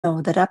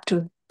know that up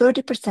to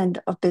 30%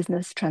 of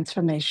business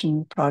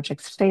transformation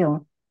projects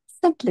fail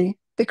simply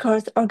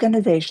because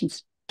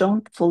organizations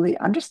don't fully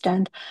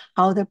understand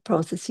how their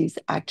processes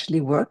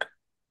actually work?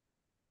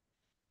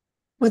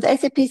 With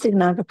SAP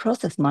Signavio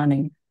Process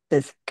Mining,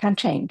 this can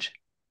change.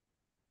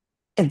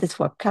 In this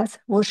webcast,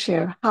 we'll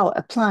share how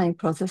applying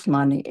process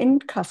mining in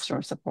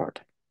customer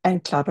support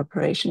and cloud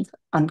operations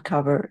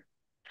uncover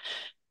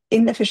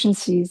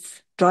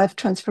inefficiencies, drive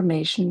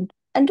transformation,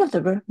 and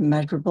deliver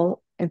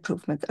measurable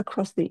improvements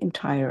across the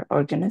entire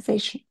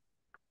organization.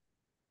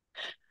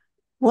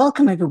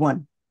 Welcome,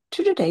 everyone,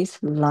 to today's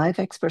live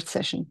expert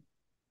session.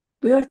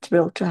 We are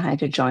thrilled to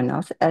have you join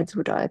us as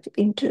we dive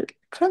into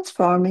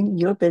transforming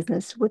your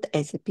business with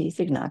SAP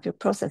Signavio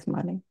Process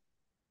Mining.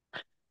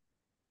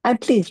 I'm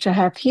pleased to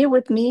have here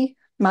with me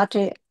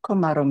Máté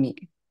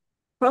Komáromi,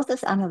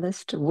 process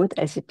analyst with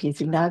SAP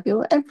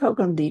Signavio and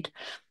program lead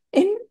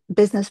in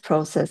business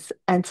process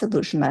and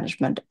solution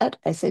management at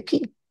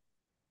SAP.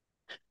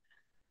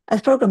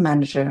 As program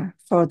manager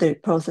for the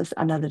process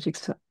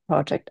analytics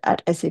project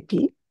at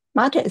SAP,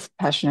 Máté is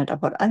passionate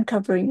about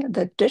uncovering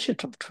the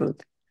digital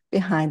truth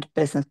behind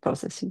business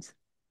processes.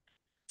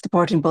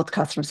 Supporting both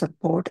customer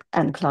support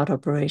and cloud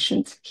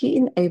operations, he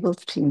enables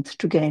teams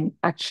to gain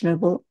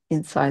actionable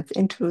insights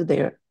into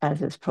their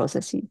as-is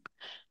processes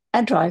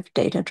and drive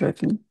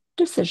data-driven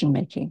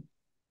decision-making.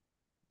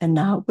 And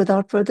now,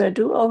 without further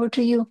ado, over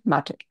to you,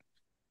 Máté.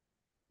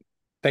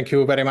 Thank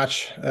you very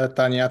much,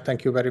 Tania.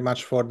 Thank you very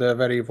much for the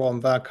very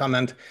warm welcome.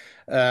 And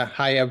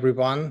hi,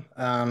 everyone.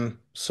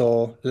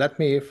 So let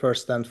me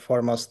first and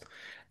foremost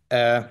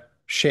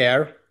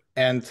share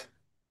and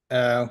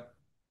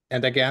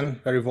again,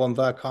 very warm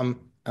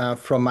welcome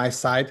from my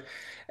side.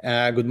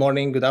 Good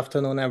morning, good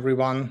afternoon,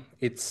 everyone.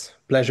 It's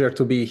a pleasure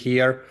to be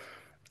here.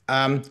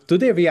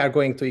 Today, we are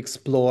going to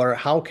explore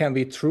how can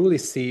we truly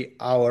see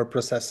our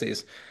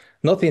processes,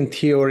 not in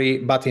theory,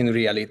 but in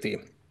reality.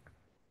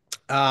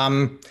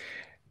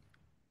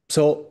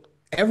 So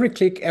every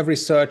click, every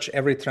search,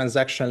 every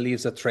transaction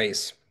leaves a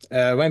trace.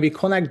 When we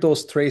connect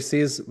those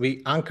traces,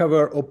 we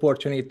uncover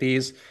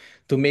opportunities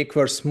to make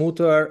work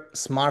smoother,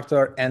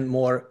 smarter, and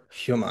more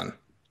human.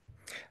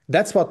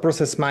 That's what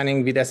process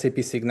mining with SAP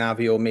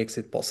Signavio makes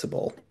it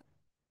possible.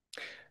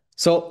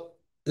 So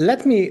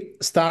let me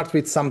start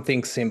with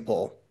something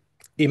simple.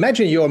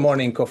 Imagine your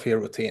morning coffee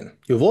routine.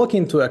 You walk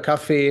into a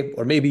cafe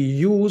or maybe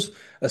use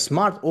a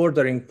smart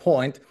ordering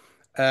point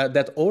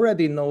that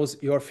already knows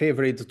your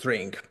favorite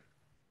drink.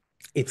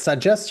 It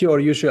suggests your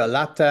usual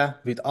latte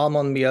with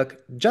almond milk,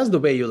 just the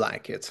way you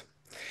like it.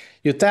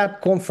 You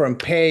tap confirm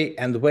pay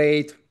and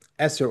wait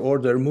as your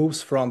order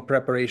moves from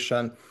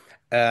preparation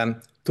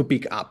to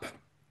pick up.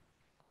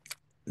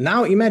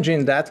 Now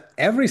imagine that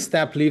every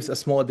step leaves a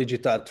small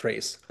digital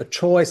trace, a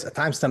choice, a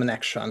timestamp, an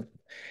action.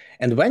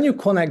 And when you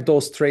connect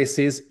those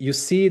traces, you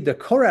see the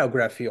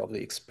choreography of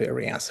the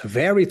experience,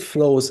 where it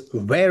flows,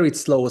 where it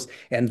slows,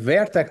 and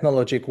where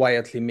technology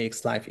quietly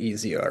makes life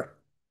easier.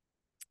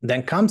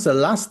 Then comes the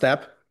last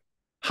step.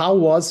 How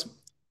was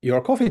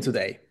your coffee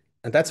today?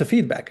 And that's a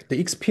feedback, the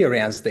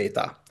experience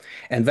data.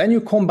 And when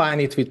you combine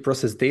it with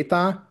process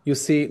data, you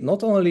see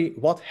not only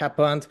what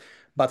happened,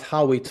 but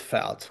how it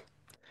felt.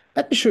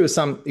 Let me show you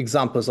some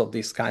examples of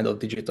these kind of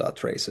digital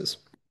traces.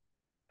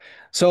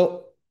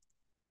 So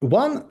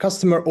one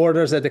customer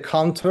orders at the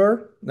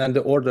counter, then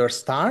the order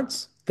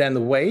starts,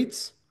 then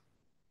waits,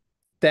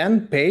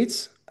 then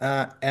pays,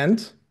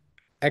 and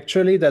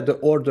actually that the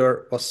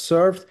order was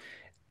served,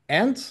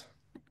 and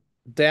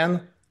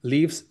then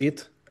leaves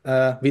it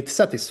with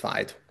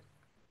satisfied.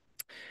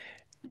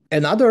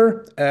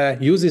 Another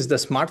uses the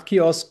smart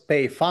kiosk,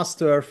 pay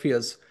faster,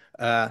 feels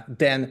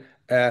then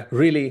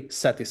really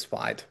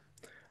satisfied.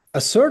 A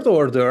third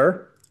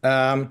order,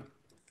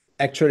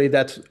 actually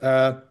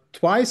that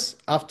twice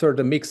after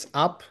the mix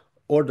up,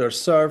 order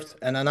served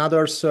and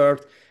another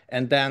served,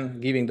 and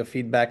then giving the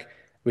feedback,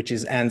 which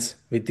ends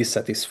with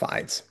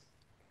dissatisfied.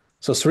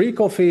 So 3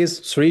 coffees,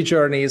 3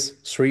 journeys,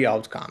 3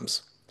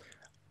 outcomes,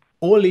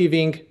 all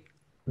leaving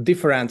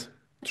different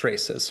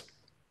traces.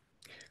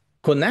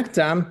 Connect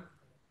them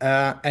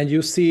and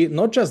you see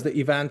not just the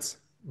events,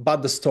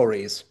 but the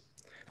stories.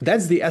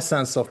 That's the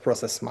essence of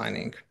process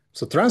mining.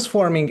 So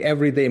transforming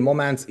everyday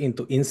moments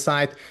into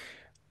insight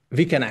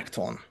we can act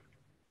on.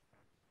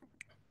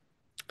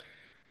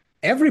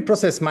 Every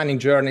process mining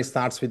journey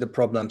starts with a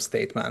problem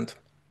statement,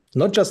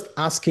 not just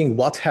asking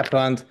what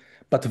happened,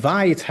 but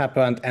why it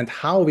happened and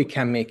how we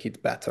can make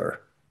it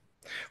better.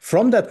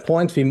 From that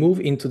point, we move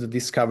into the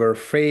discover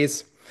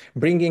phase,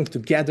 bringing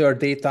together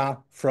data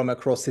from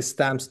across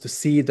systems to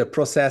see the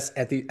process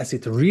as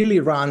it really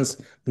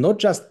runs, not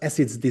just as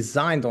it's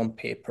designed on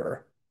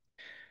paper.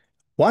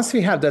 Once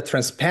we have that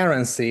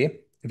transparency,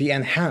 we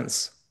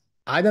enhance,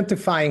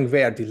 identifying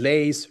where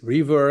delays,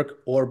 rework,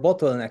 or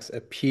bottlenecks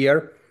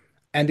appear,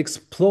 and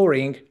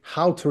exploring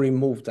how to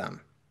remove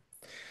them.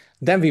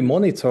 Then we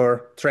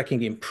monitor,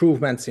 tracking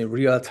improvements in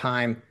real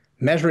time,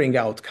 measuring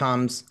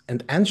outcomes,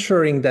 and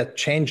ensuring that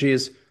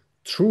changes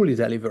truly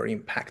deliver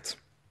impact.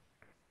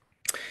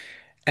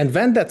 And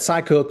when that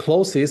cycle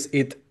closes,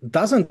 it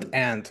doesn't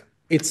end,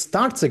 it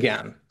starts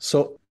again.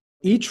 So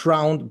each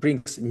round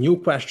brings new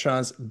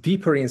questions,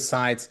 deeper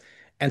insights,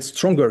 and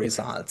stronger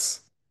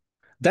results.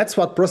 That's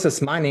what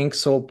process mining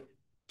so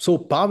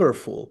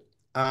powerful.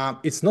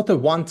 It's not a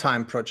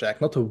one-time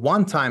project, not a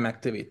one-time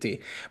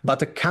activity,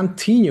 but a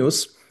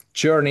continuous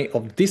journey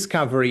of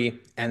discovery,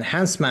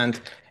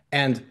 enhancement,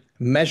 and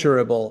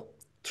measurable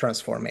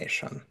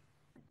transformation.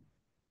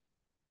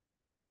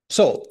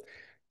 So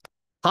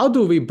how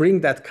do we bring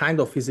that kind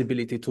of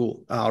visibility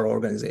to our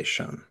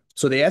organization?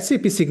 So the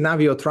SAP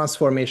Signavio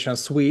Transformation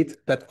Suite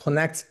that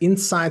connects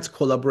insights,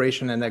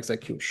 collaboration, and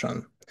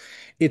execution.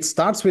 It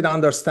starts with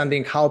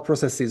understanding how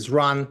processes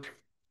run,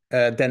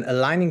 then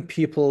aligning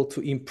people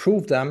to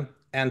improve them,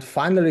 and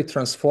finally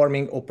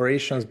transforming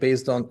operations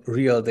based on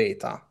real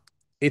data.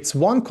 It's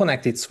one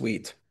connected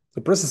suite.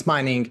 The process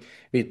mining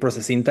with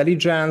process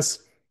intelligence,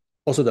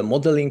 also the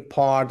modeling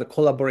part, the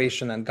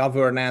collaboration and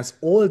governance,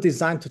 all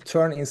designed to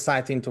turn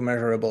insight into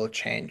measurable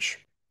change.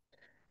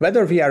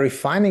 Whether we are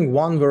refining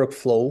one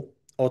workflow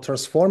or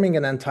transforming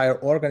an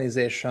entire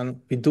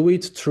organization, we do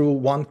it through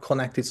one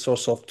connected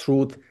source of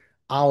truth,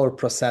 our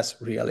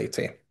process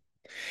reality.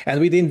 And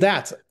within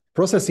that,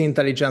 process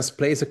intelligence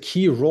plays a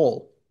key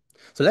role.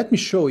 So let me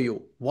show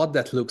you what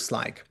that looks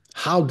like,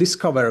 how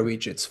discover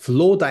widgets,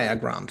 flow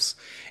diagrams,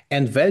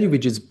 and value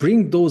widgets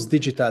bring those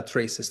digital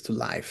traces to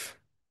life.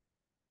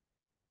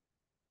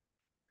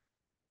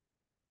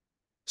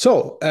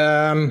 So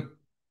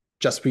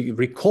just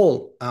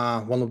recall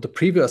one of the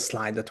previous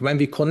slides that when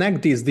we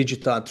connect these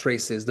digital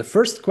traces, the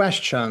first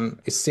question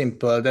is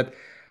simple, that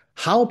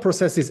how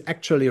process is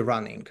actually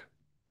running.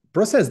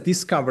 Process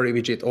discovery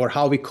widget, or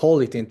how we call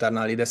it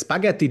internally, the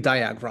spaghetti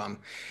diagram,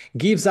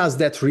 gives us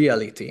that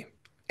reality,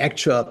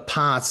 actual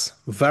paths,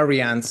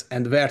 variants,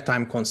 and where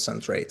time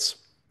concentrates.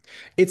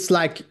 It's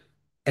like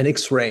an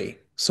X-ray.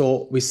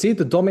 So we see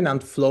the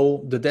dominant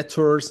flow, the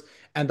detours,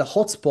 and the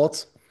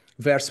hotspots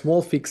where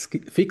small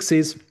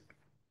fixes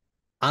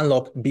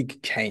unlock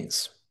big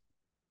gains.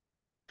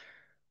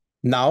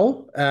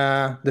 Now,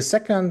 the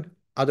second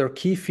other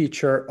key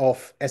feature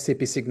of SAP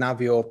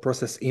Signavio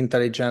Process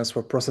Intelligence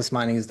for process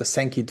mining is the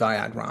Sankey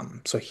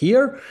diagram. So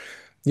here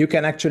you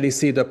can actually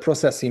see the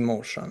process in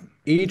motion.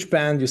 Each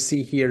band you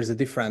see here is a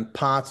different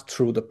path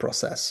through the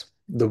process.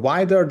 The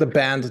wider the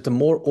band, the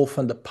more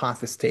often the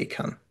path is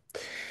taken.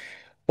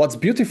 What's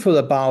beautiful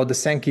about the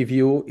Sankey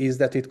view is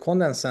that it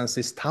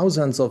condenses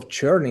thousands of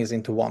journeys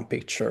into one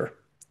picture.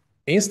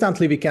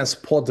 Instantly, we can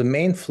spot the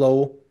main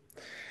flow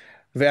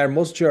where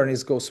most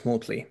journeys go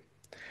smoothly,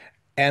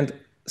 and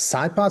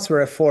side paths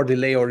where a for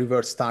delay or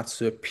revert starts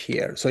to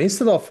appear. So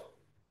instead of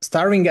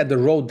staring at the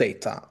raw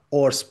data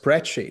or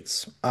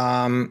spreadsheets,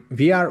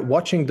 we are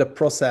watching the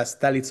process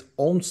tell its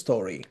own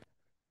story.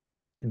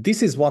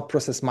 This is what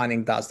process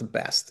mining does the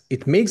best.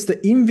 It makes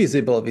the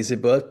invisible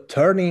visible,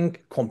 turning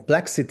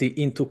complexity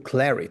into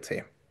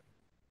clarity.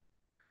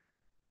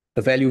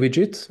 The value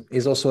widget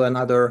is also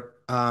another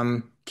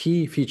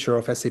key feature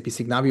of SAP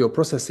Signavio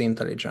Process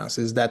Intelligence,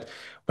 is that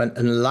when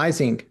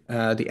analyzing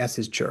the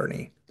assets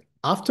journey,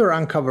 after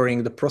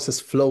uncovering the process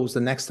flows,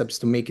 the next step is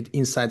to make it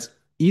insights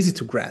easy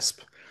to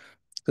grasp.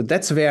 So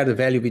that's where the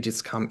value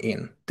widgets come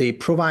in. They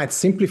provide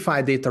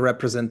simplified data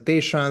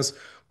representations,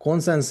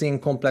 condensing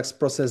complex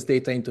process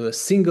data into a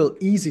single,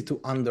 easy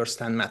to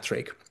understand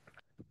metric.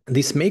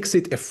 This makes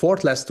it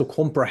effortless to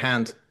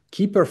comprehend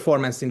key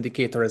performance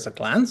indicator as a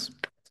glance.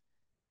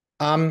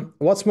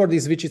 What's more,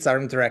 these widgets are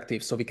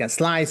interactive, so we can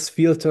slice,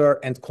 filter,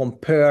 and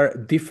compare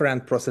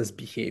different process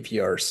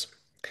behaviors.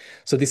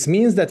 So this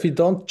means that we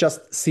don't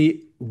just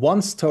see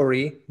one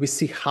story, we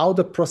see how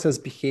the process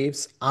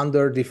behaves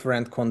under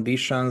different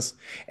conditions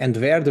and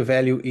where the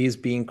value is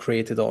being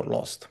created or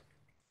lost.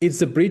 It's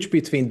the bridge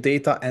between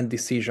data and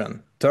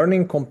decision,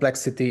 turning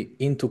complexity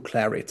into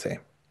clarity.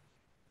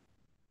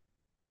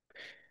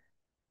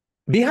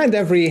 Behind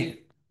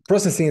every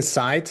process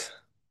insight,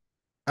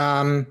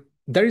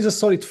 there is a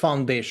solid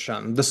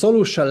foundation, the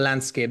solution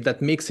landscape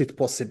that makes it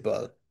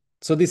possible.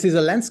 So this is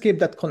a landscape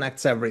that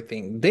connects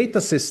everything, data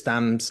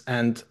systems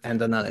and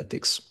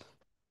analytics.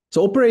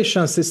 So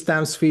operation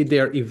systems feed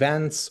their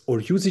events or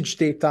usage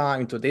data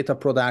into data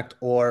product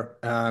or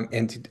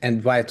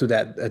and via to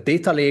that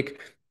data lake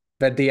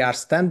where they are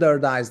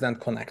standardized and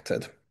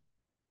connected.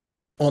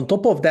 On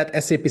top of that,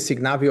 SAP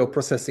Signavio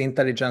Process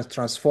Intelligence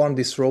transforms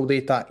this raw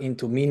data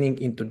into meaning,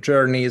 into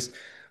journeys,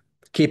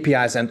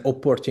 KPIs, and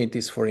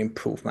opportunities for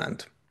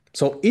improvement.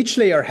 So each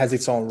layer has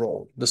its own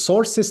role. The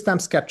source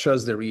systems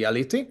captures the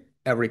reality,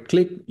 every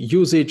click,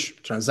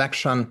 usage,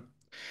 transaction.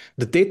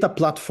 The data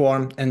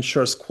platform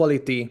ensures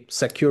quality,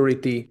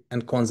 security,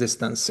 and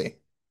consistency.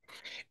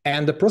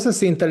 And the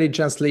process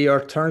intelligence layer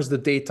turns the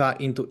data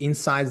into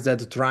insights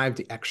that drive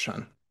the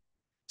action.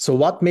 So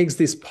what makes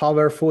this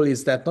powerful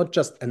is that not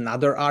just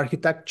another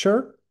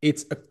architecture,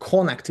 it's a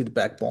connected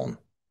backbone,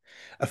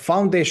 a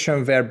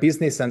foundation where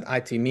business and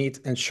IT meet,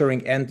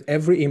 ensuring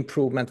every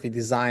improvement we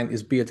design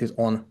is built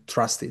on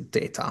trusted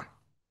data.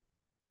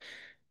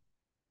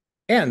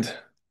 And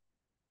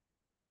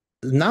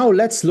now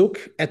let's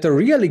look at a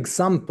real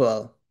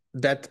example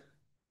that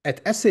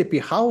at SAP,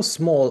 how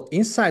small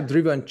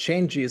insight-driven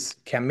changes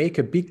can make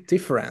a big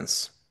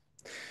difference.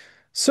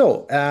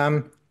 So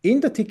in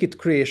the ticket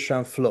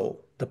creation flow,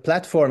 the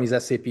platform is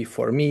SAP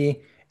for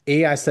me.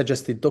 AI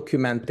suggested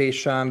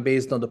documentation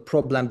based on the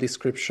problem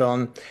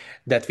description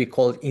that we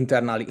call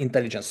internally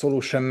intelligent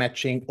solution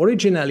matching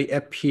originally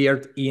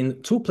appeared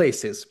in two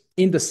places: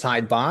 in the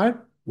sidebar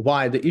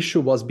while the issue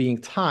was being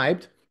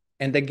typed,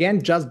 and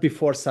again just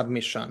before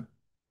submission.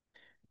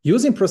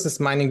 Using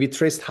process mining, we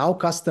traced how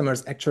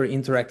customers actually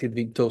interacted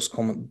with those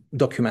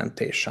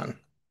documentation.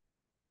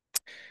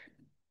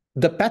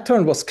 The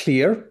pattern was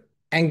clear.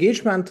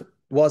 Engagement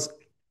was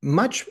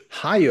much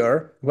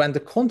higher when the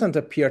content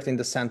appeared in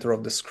the center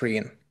of the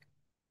screen.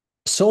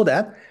 So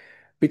that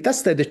we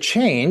tested the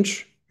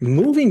change,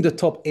 moving the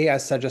top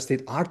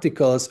AI-suggested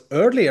articles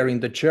earlier in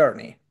the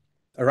journey,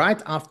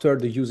 right after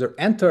the user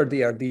entered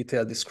their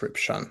detailed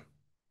description.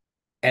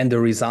 And the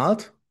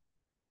result?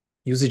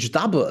 Usage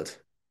doubled.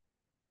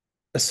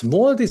 A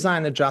small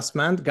design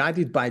adjustment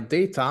guided by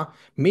data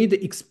made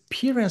the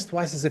experience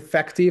twice as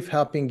effective,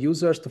 helping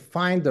users to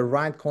find the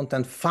right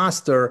content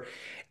faster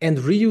and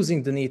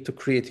reusing the need to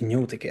create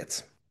new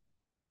tickets.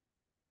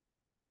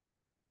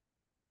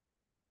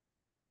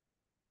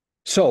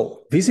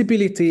 So,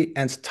 visibility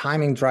and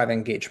timing drive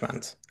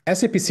engagement.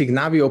 SAP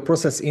Signavio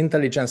Process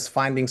Intelligence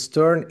findings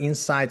turn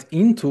insight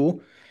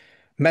into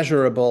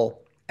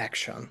measurable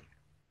action.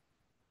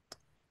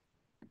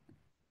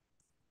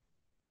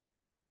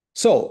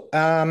 So,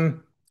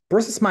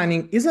 process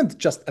mining isn't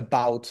just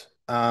about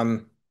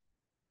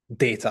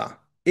data.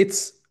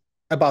 It's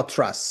about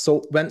trust.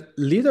 So when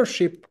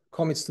leadership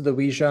commits to the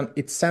vision,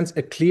 it sends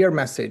a clear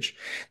message.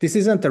 This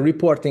isn't a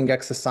reporting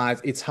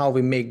exercise. It's how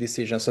we make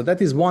decisions. So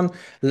that is one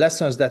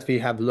lessons that we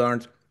have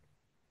learned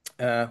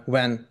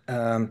when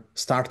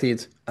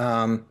started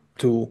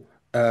to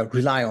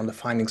rely on the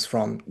findings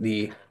from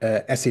the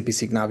SAP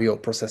Signavio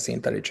Process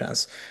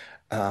Intelligence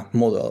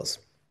models.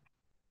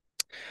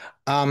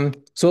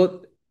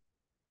 So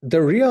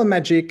the real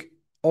magic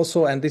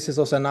also, and this is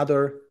also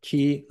another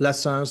key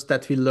lessons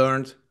that we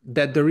learned,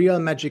 that the real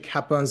magic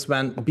happens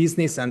when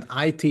business and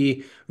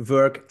IT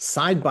work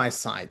side by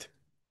side.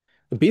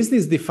 The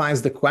business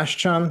defines the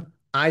question,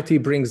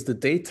 IT brings the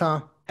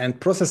data, and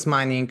process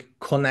mining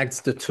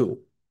connects the two.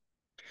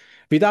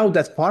 Without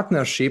that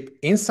partnership,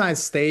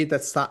 insights stay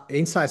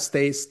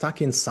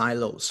stuck in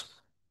silos.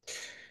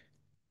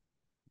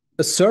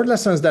 The third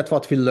lesson is that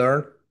what we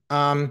learn,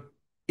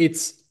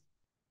 it's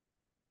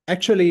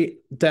actually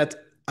that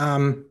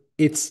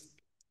it's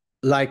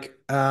like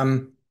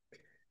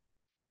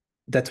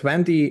that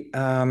when the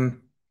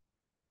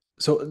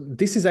so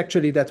this is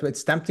actually that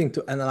it's tempting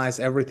to analyze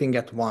everything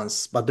at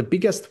once, but the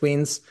biggest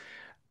wins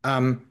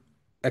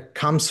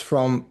comes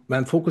from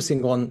when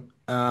focusing on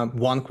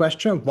one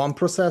question, one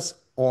process,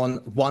 on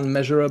one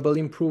measurable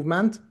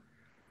improvement,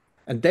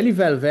 and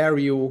deliver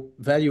value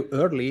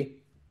early,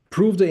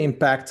 prove the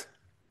impact,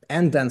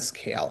 and then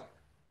scale.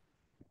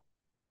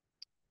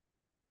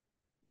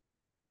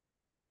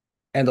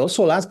 And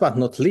also, last but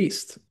not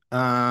least,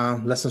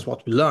 lessons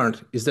what we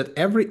learned is that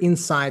every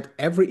insight,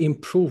 every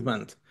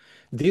improvement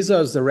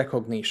deserves the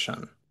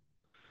recognition.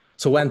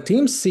 So when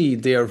teams see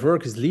their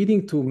work is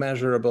leading to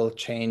measurable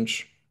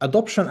change,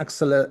 adoption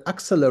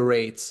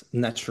accelerates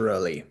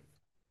naturally.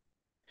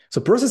 So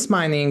process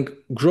mining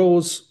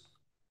grows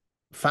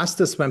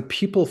fastest when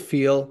people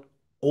feel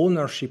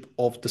ownership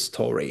of the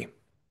story.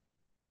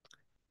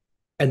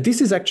 And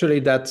this is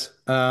actually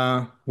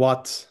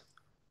what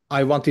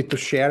I wanted to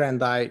share,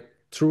 and I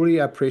truly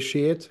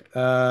appreciate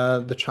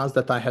the chance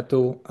that I had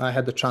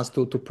the chance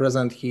to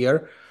present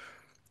here.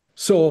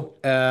 So,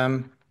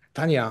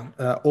 Tania,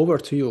 over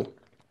to you.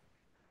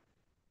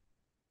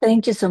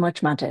 Thank you so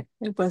much, Máté.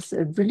 It was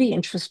a really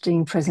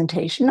interesting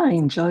presentation. I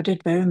enjoyed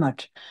it very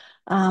much.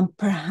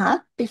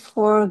 Perhaps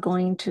before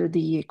going to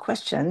the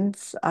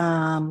questions,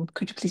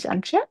 could you please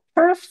unshare?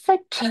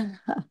 Perfect.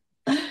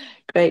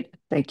 Great.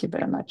 Thank you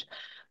very much.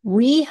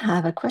 We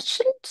have a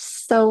question.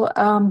 So,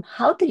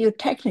 how do you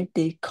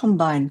technically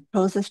combine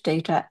process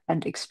data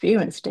and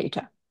experience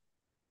data?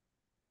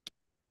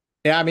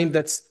 Yeah, I mean,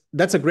 that's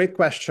a great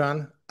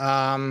question,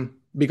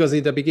 because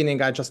in the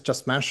beginning, I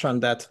just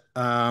mentioned that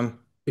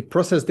the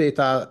process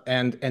data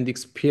and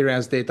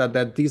experience data,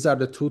 that these are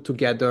the two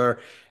together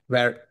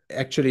where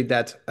actually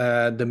that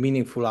the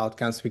meaningful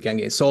outcomes we can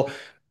get. So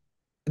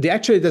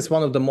that's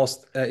one of the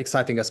most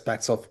exciting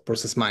aspects of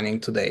process mining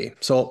today.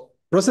 So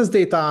process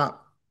data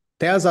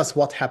tells us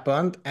what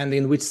happened and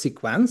in which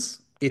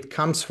sequence. It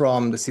comes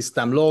from the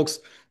system logs,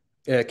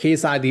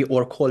 case ID,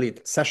 or call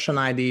it session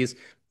IDs,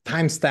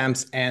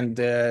 timestamps, and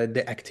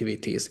the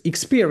activities.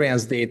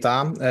 Experience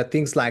data,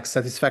 things like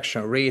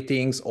satisfaction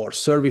ratings or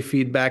survey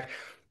feedback,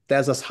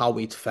 tells us how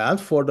it felt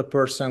for the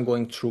person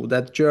going through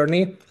that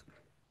journey.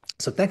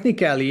 So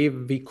technically,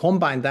 we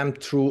combine them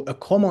through a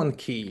common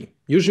key,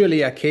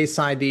 usually a case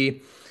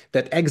ID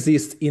that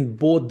exists in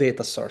both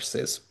data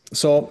sources.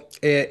 So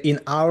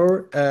in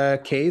our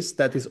case,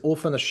 that is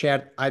often a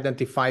shared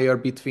identifier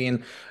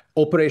between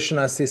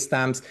operational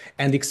systems,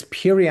 and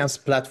experience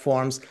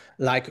platforms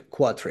like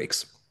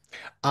Qualtrics.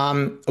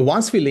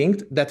 Once we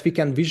linked that, we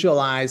can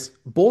visualize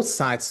both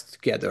sides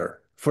together.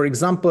 For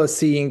example,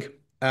 seeing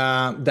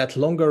that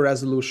longer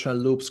resolution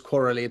loops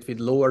correlate with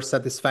lower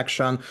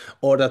satisfaction,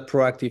 or that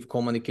proactive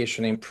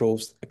communication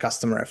improves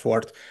customer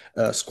effort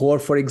score,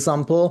 for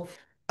example.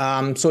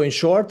 So in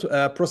short,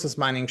 process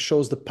mining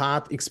shows the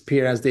path,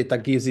 experience data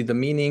gives it the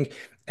meaning.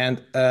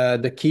 And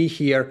the key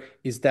here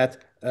is that,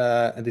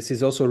 and this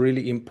is also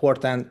really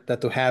important, that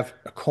to have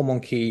a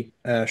common key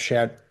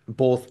shared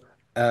both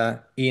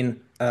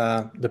in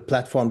the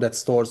platform that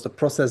stores the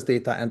process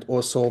data and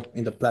also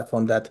in the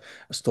platform that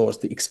stores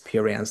the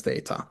experience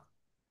data.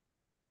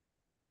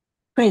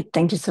 Great,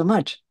 thank you so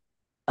much.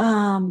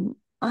 I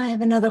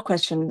have another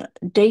question.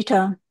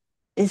 Data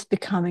is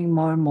becoming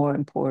more and more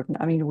important.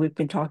 I mean, we've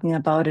been talking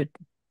about it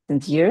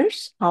since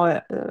years,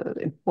 how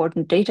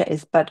important data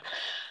is, but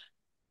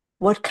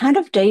what kind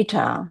of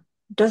data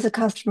does a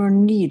customer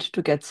need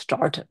to get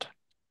started?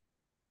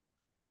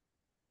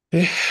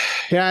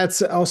 Yeah,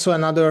 it's also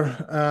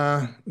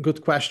another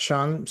good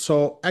question.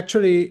 So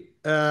actually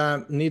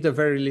need a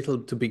very little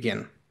to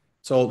begin.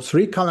 So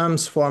 3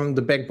 columns form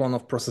the backbone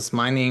of process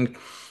mining: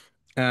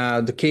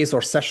 the case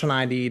or session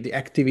ID, the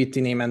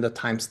activity name, and the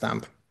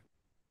timestamp.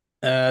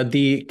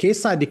 The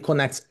case ID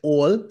connects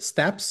all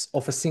steps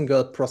of a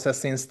single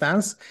process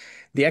instance.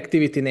 The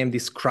activity name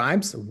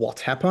describes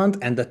what happened,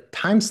 and the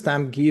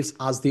timestamp gives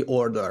us the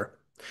order.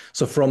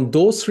 So from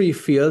those 3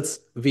 fields,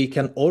 we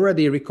can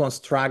already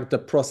reconstruct the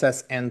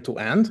process end to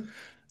end.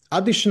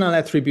 Additional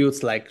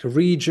attributes like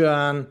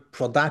region,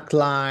 product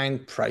line,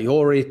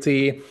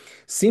 priority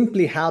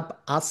simply help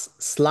us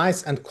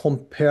slice and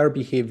compare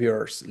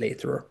behaviors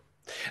later.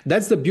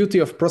 That's the beauty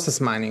of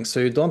process mining. So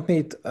you don't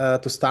need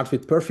to start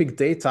with perfect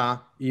data.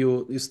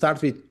 You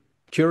start with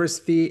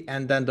curiosity,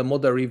 and then the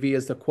model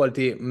reveals the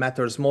quality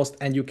matters most,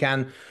 and you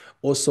can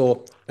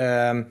also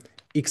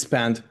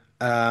expand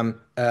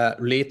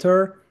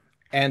later.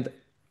 And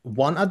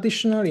one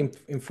additional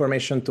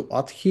information to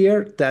add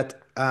here,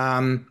 that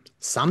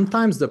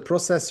sometimes the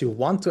process you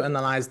want to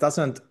analyze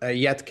doesn't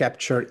yet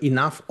capture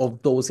enough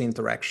of those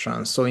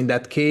interactions. So in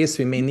that case,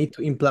 we may need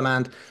to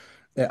implement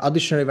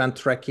additional event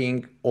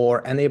tracking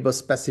or enable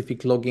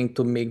specific logging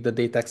to make the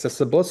data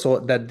accessible, so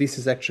that this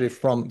is actually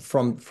from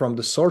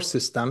the source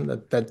system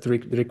that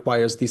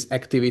requires this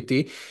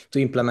activity to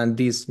implement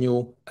these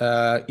new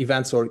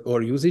events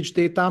or usage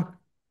data.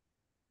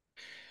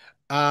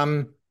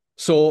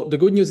 So the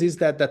good news is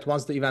that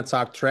once the events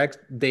are tracked,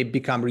 they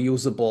become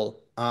reusable.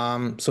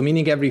 So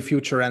meaning every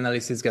future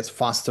analysis gets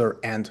faster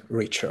and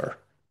richer.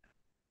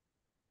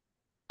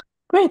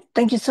 Great,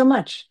 thank you so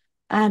much.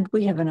 And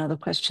we have another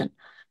question.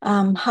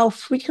 How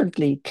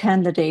frequently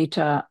can the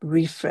data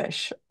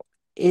refresh?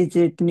 Is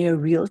it near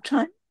real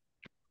time?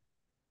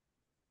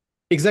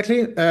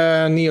 Exactly,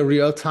 near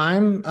real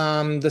time.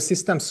 The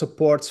system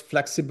supports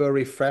flexible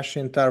refresh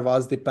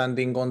intervals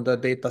depending on the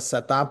data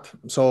setup.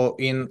 So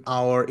in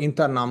our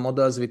internal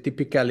models, we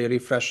typically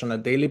refresh on a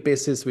daily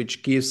basis,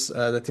 which gives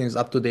the teams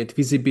up-to-date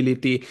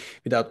visibility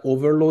without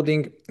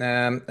overloading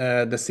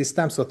the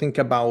system. So think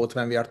about,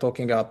 when we are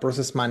talking about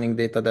process mining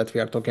data, that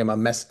we are talking about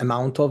mass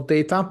amount of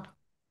data.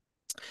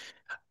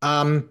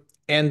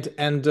 And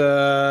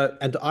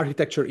the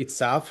architecture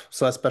itself,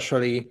 so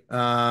especially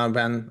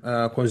when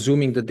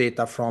consuming the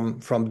data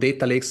from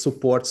data lakes,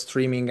 support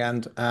streaming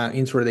and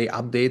intraday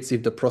updates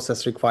if the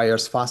process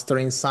requires faster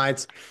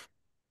insights,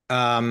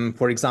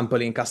 for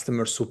example, in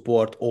customer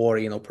support or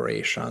in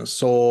operations.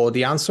 So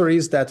the answer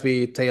is that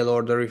we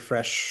tailor the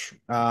refresh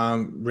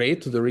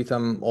rate to the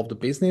rhythm of the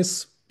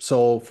business.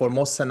 So for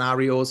most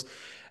scenarios,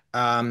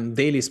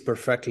 daily is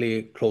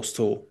perfectly close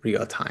to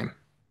real time.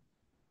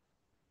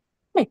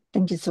 Great,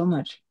 thank you so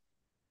much.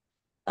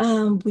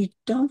 We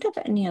don't have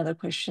any other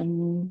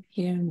question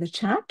here in the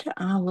chat.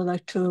 I would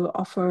like to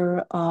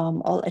offer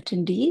all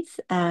attendees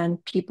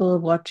and people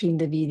watching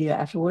the video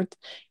afterwards,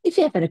 if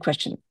you have any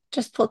questions,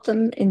 just put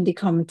them in the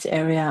comments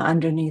area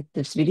underneath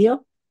this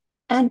video,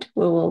 and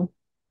we will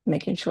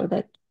making sure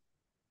that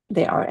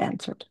they are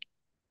answered.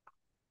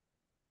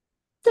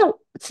 So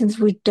since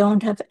we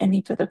don't have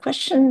any further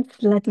questions,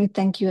 let me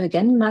thank you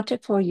again,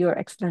 Máté, for your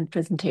excellent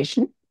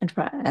presentation and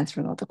for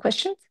answering all the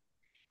questions.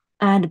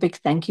 And a big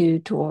thank you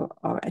to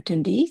our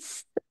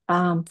attendees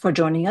for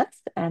joining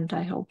us. And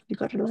I hope you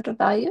got a lot of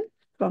value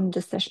from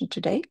this session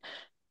today.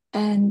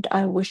 And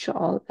I wish you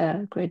all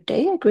a great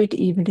day, a great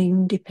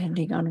evening,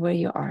 depending on where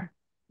you are.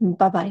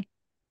 Bye-bye.